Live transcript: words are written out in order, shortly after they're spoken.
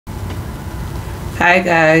Hi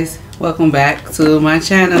guys, welcome back to my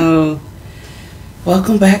channel.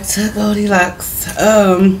 Welcome back to Goldilocks.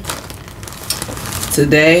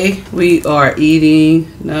 Today we are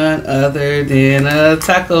eating none other than a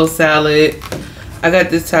taco salad. I got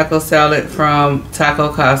this taco salad from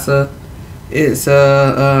Taco Casa. It's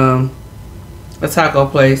a taco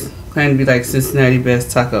place. Claimed to be like Cincinnati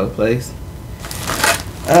best taco place.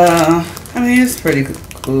 I mean, it's pretty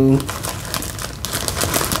cool.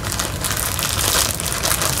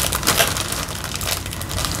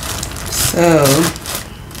 So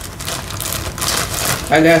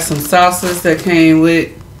I got some sauces that came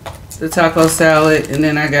with the taco salad, and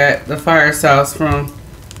then I got the fire sauce from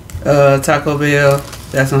Taco Bell.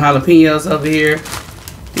 Got some jalapenos over here.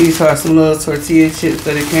 These are some little tortilla chips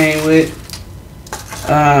that it came with.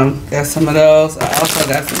 Got some of those. I also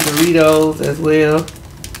got some Doritos as well.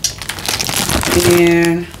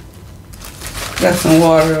 And got some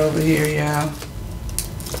water over here, y'all.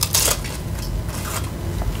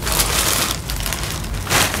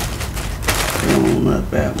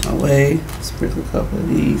 Up out my way. Sprinkle a couple of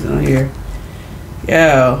these on here.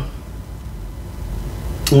 Y'all,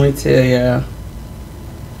 let me tell y'all,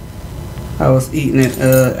 I was eating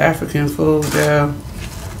African food, y'all.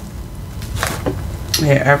 I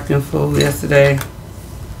had African food yesterday.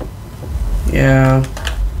 Yeah.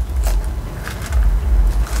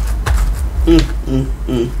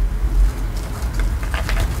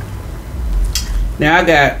 Now I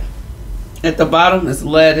got, at the bottom is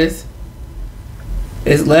lettuce.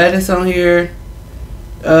 It's lettuce on here.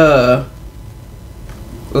 Of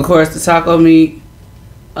course, the taco meat,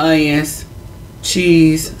 onions,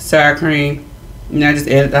 cheese, sour cream. And I just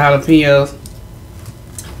added the jalapenos.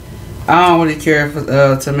 I don't really care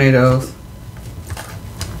for tomatoes.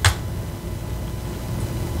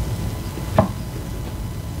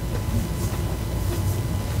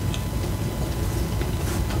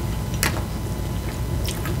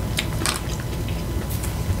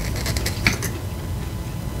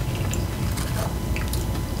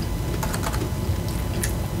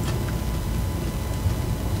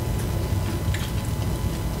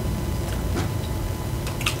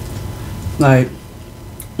 Like,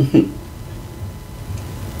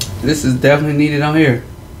 this is definitely needed on here.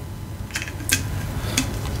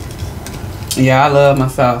 Yeah, I love my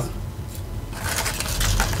sauce.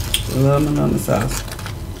 Love my sauce.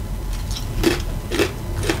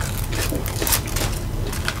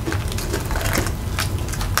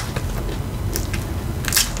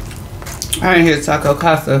 I ain't had Taco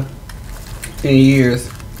Casa in years.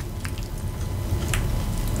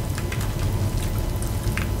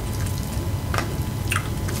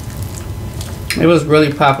 It was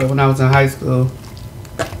really popular when I was in high school.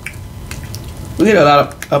 We hit a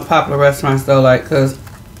lot of popular restaurants though, like, cause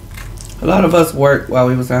a lot of us worked while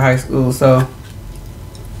we was in high school, so.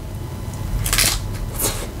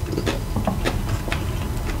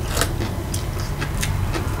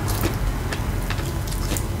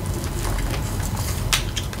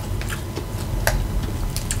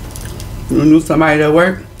 You knew somebody that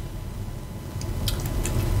worked?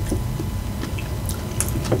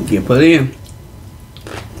 Get put in.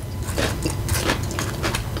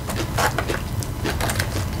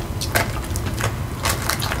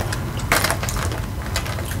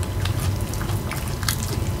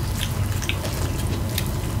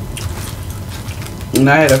 And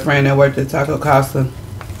I had a friend that worked at Taco Casa.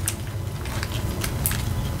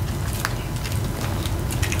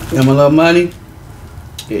 Give him a little money,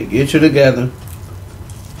 get you together.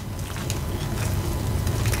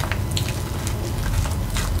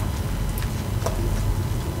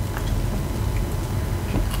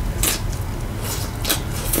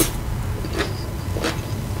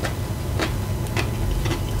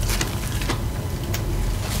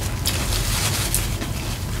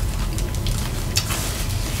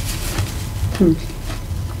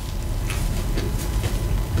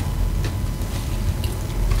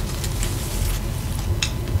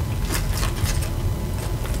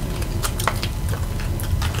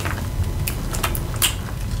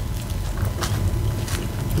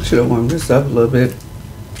 Should have warmed this up a little bit,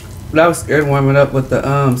 but I was scared to warm it up with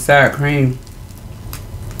the sour cream.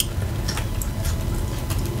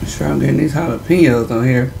 Make sure I'm getting these jalapenos on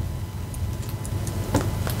here.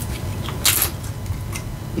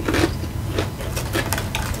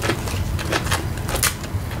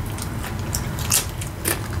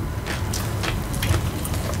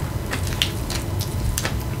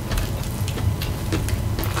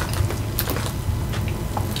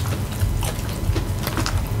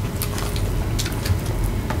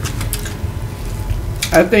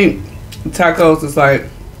 I think tacos is like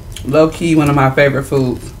low-key one of my favorite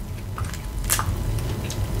foods.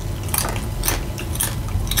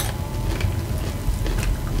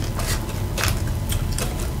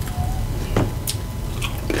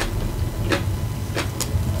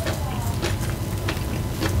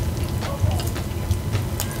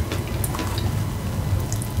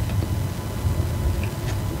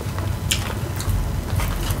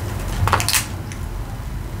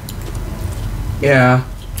 Yeah.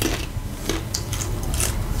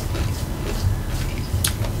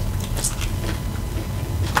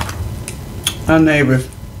 Our neighbors.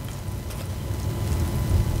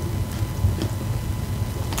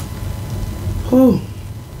 Whew.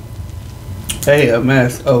 They a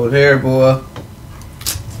mess over there, boy.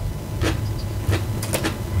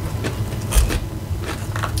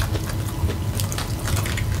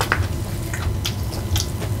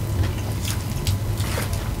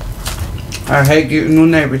 I hate getting new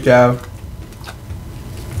neighbors, y'all.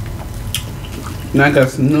 And I got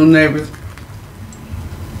some new neighbors.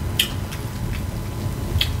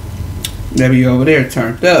 They be over there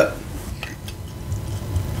turned up.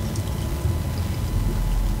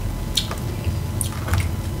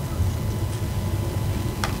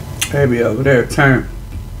 They be over there turned.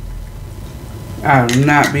 I will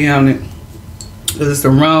not be on it. Cause it's the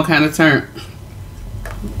wrong kind of turn.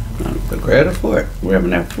 The greater fort. We're having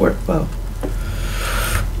that fort for.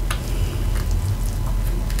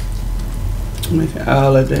 Making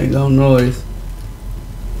all that dang on noise.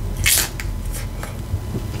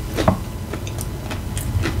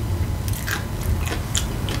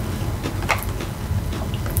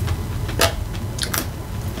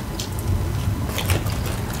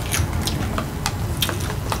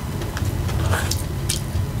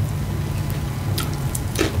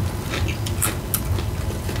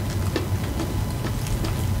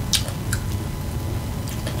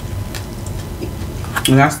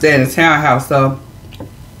 And I stay in a townhouse, so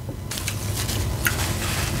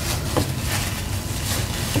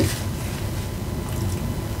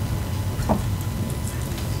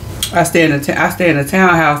I stay in a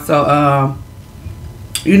townhouse, so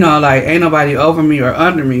you know, like ain't nobody over me or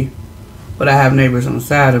under me, but I have neighbors on the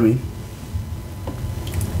side of me.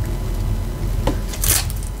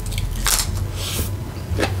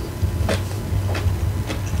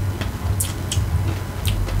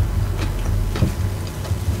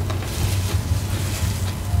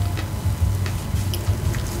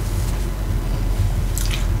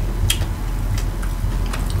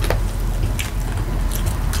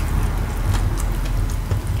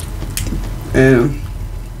 And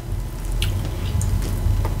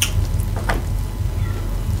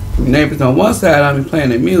neighbors on one side, I be playing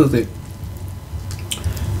their music,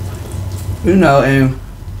 you know, and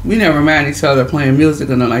we never mind each other playing music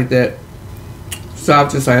or nothing like that. So I'm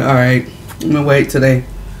just like, all right, I'm gonna wait till they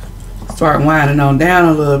start winding on down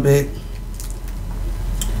a little bit,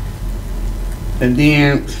 and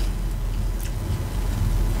then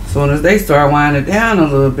as soon as they start winding down a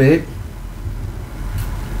little bit,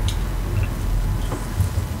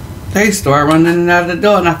 they start running in and out of the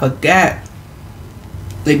door, and I forgot.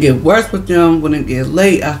 They get worse with them when it gets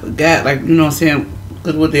late. I forgot, like, you know what I'm saying,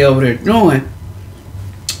 because what they over there doing.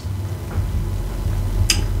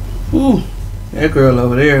 Ooh, that girl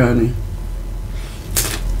over there, honey.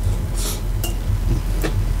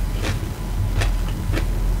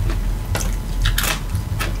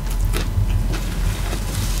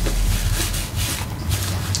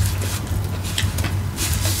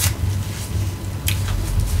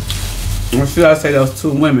 Or should I say those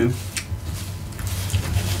two women?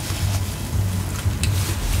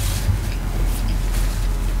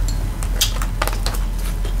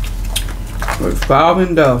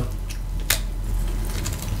 Revolving door.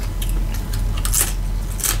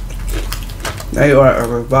 They are a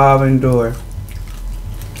revolving door.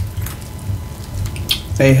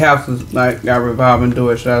 They house is like got revolving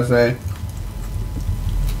door, should I say?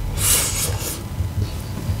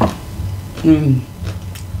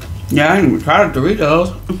 Yeah, I ain't even tried the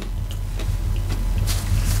Doritos.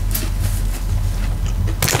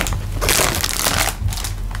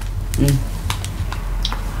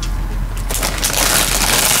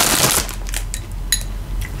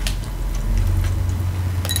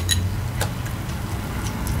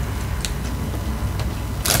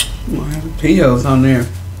 I have Pios on there.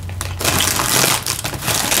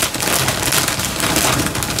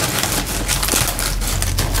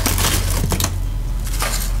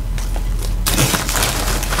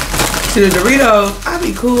 See, the Doritos, I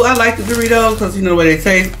be cool. I like the Doritos because you know the way they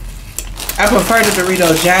taste. I prefer the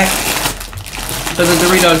Dorito Jack because the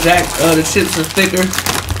Dorito Jack, the chips are thicker.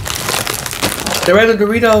 The regular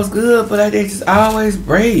Doritos good, but they just always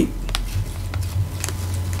break.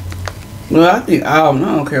 Well, I think I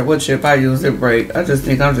don't care what chip I use, it break. I just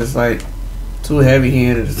think I'm just like too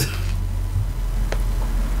heavy-handed.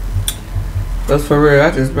 But for real,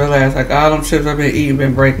 I just realized like all them chips I've been eating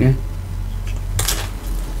been breaking.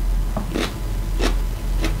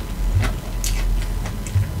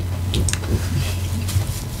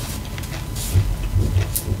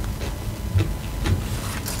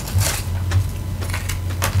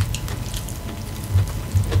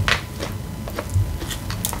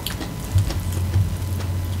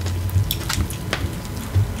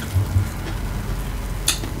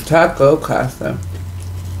 Taco Casa.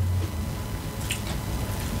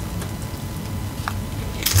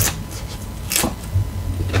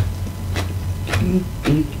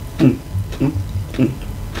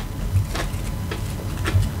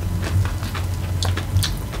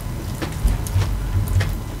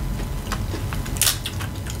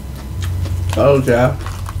 Oh, y'all.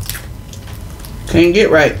 Can't get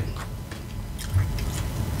right.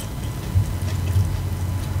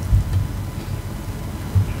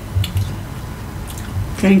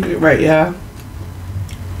 Can't get right, y'all.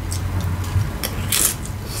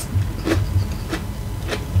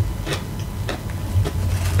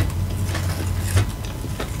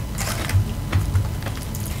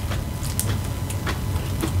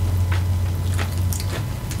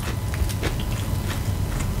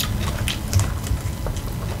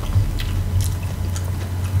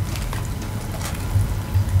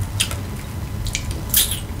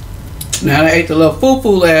 Now I ate the little foo-foo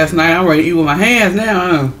last night. I'm ready to eat with my hands now,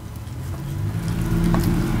 huh?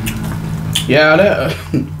 Yeah, that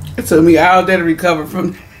it took me all day to recover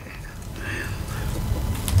from.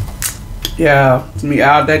 Yeah, it took me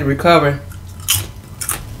all day to recover.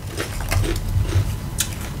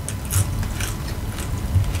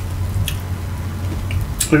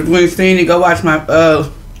 If you ain't seen it, go watch my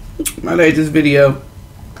my latest video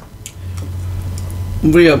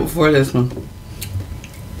before this one.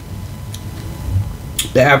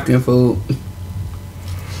 The African food.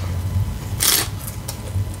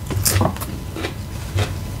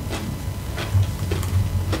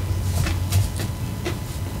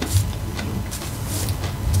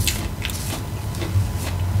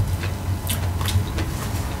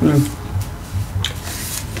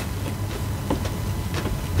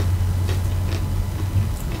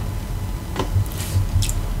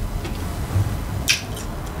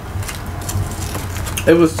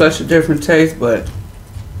 It was such a different taste, but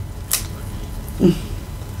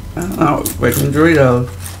I don't know, like some Doritos.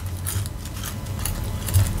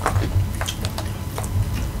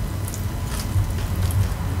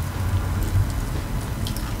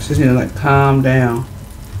 Just need to like calm down.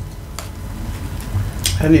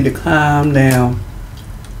 I need to calm down.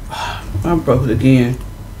 I broke it again.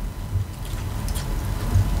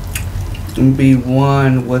 And be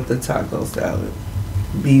one with the taco salad.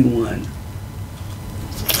 Be one.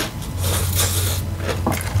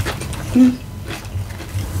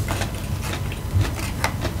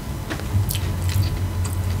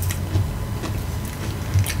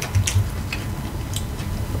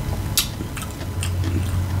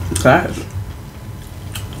 Gosh,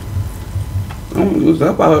 I'm gonna use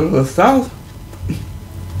up all of the sauce.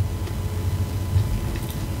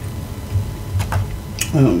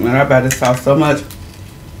 Oh man, I buy this sauce so much.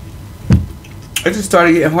 It just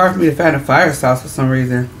started getting hard for me to find a fire sauce for some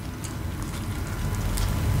reason.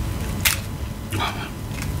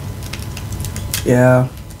 Yeah,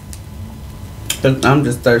 I'm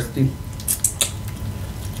just thirsty.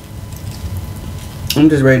 I'm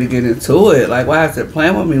just ready to get into it. Like, why is it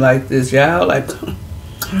playing with me like this, y'all? Like,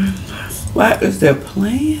 why is that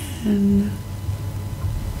playing?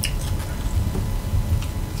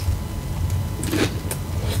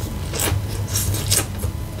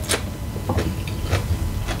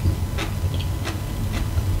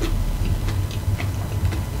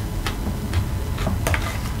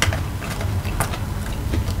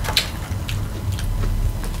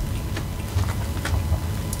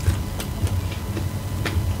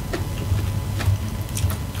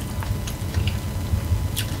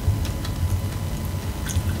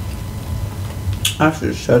 I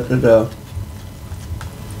should shut it up.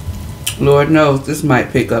 Lord knows this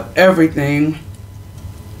might pick up everything.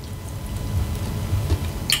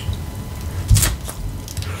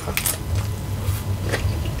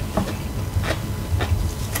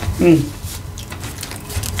 Woo!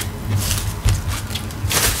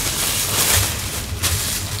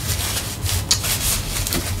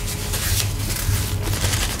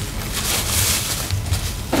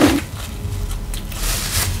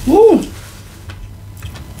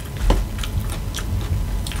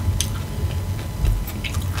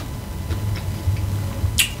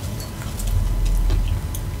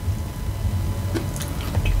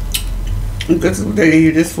 This is what they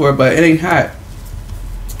use this for, but it ain't hot.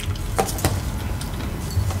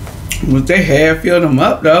 But they have filled them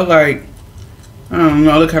up though, like, I don't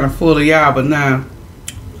know, they're kind of full of y'all, but now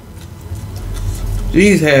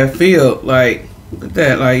these have filled, like, look at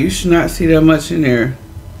that, like, you should not see that much in there.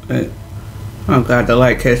 Like, oh God, the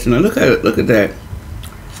light catching it. Look at it, look at that.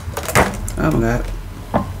 Oh my God.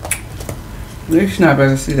 You should not be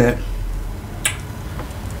able to see that.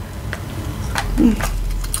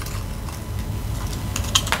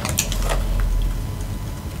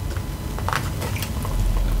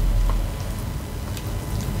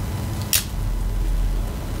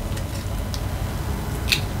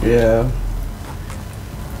 Yeah.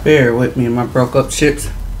 Bear with me and my broke up chips.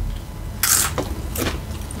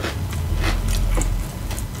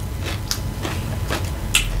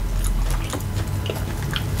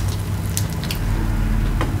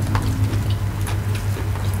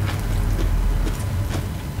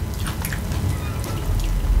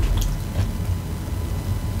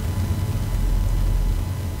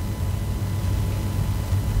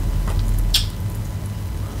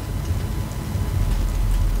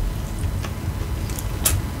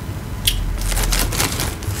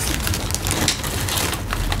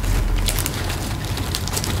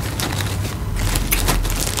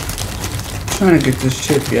 Trying to get this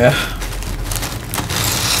chip, yeah.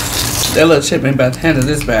 That little chip ain't about to handle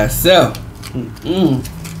this by itself.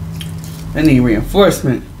 I need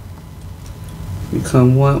reinforcement.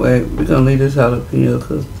 Become one. Wait, we're gonna leave this jalapeno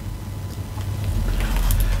because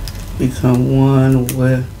become one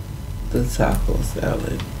with the taco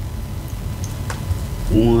salad.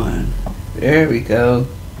 One. There we go.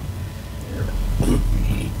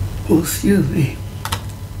 Oh, excuse me.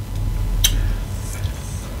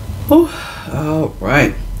 Oh. All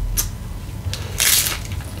right.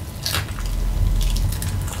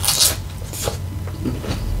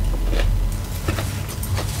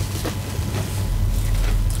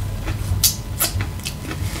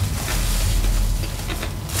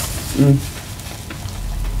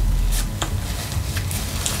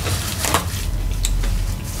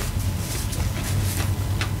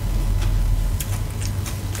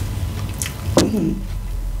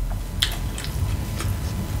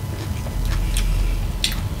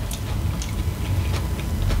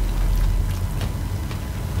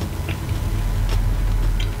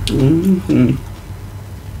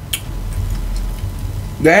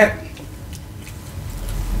 That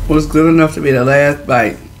was good enough to be the last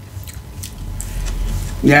bite.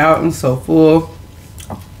 Now I'm so full.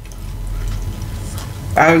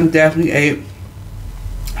 I definitely ate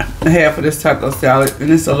half of this taco salad,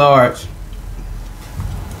 and it's a large.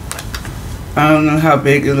 I don't know how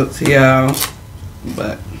big it looks to y'all,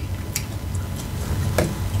 but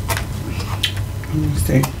let me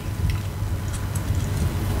see.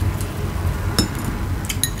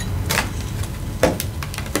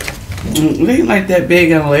 It ain't like that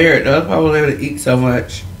big and layered though. I was able to eat so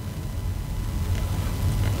much.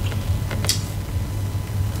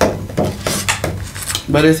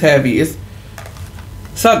 But it's heavy. There's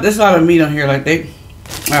a lot of meat on here. Like they.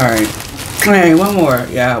 Alright. Hey, one more.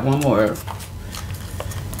 Yeah, one more.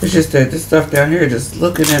 It's just that this stuff down here just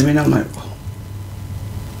looking at me and I'm like, oh.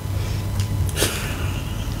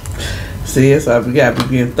 See, it's like we gotta be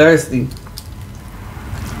being thirsty.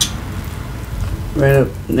 Right up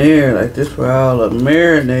there, like this where all the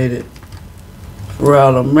marinated. Where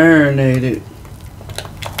all the marinated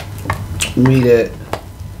meat at.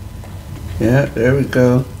 Yeah, there we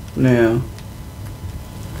go. Now,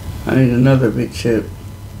 I need another big chip.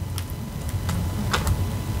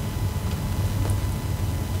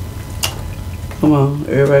 Come on,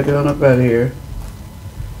 everybody get on up out of here.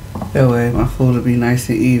 That way my food will be nice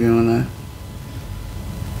and even when I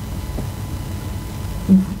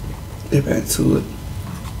get back to it.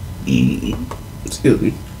 Excuse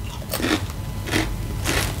me.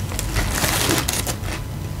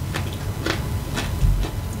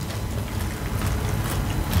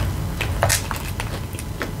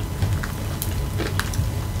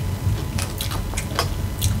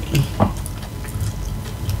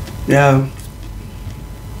 Yeah.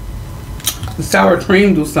 The sour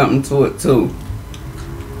cream do something to it too.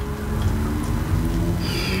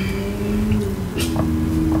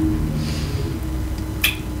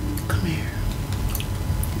 Come here.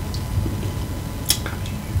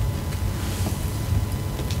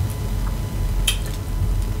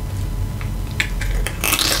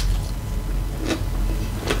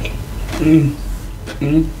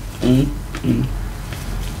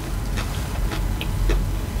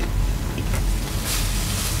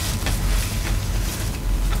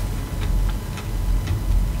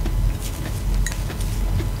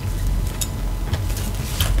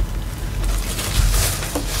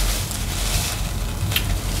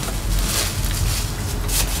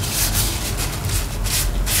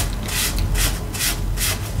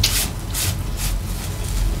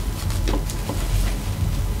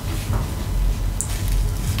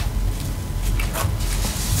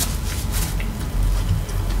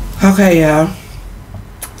 Okay, y'all.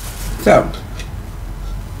 So,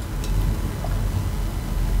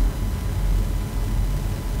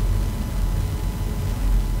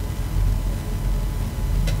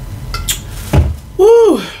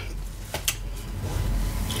 woo!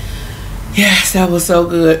 Yes, that was so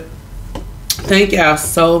good. Thank y'all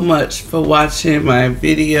so much for watching my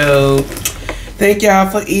video. Thank y'all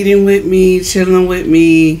for eating with me, chilling with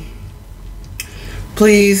me.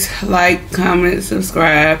 Please like, comment,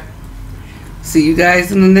 subscribe. See you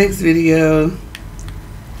guys in the next video.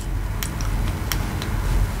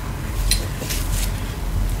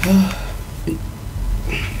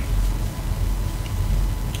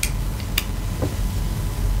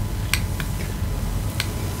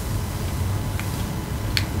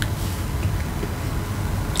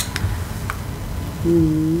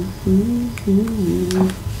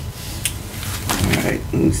 Alright,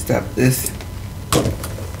 let me stop this.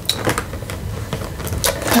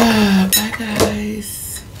 Bye guys.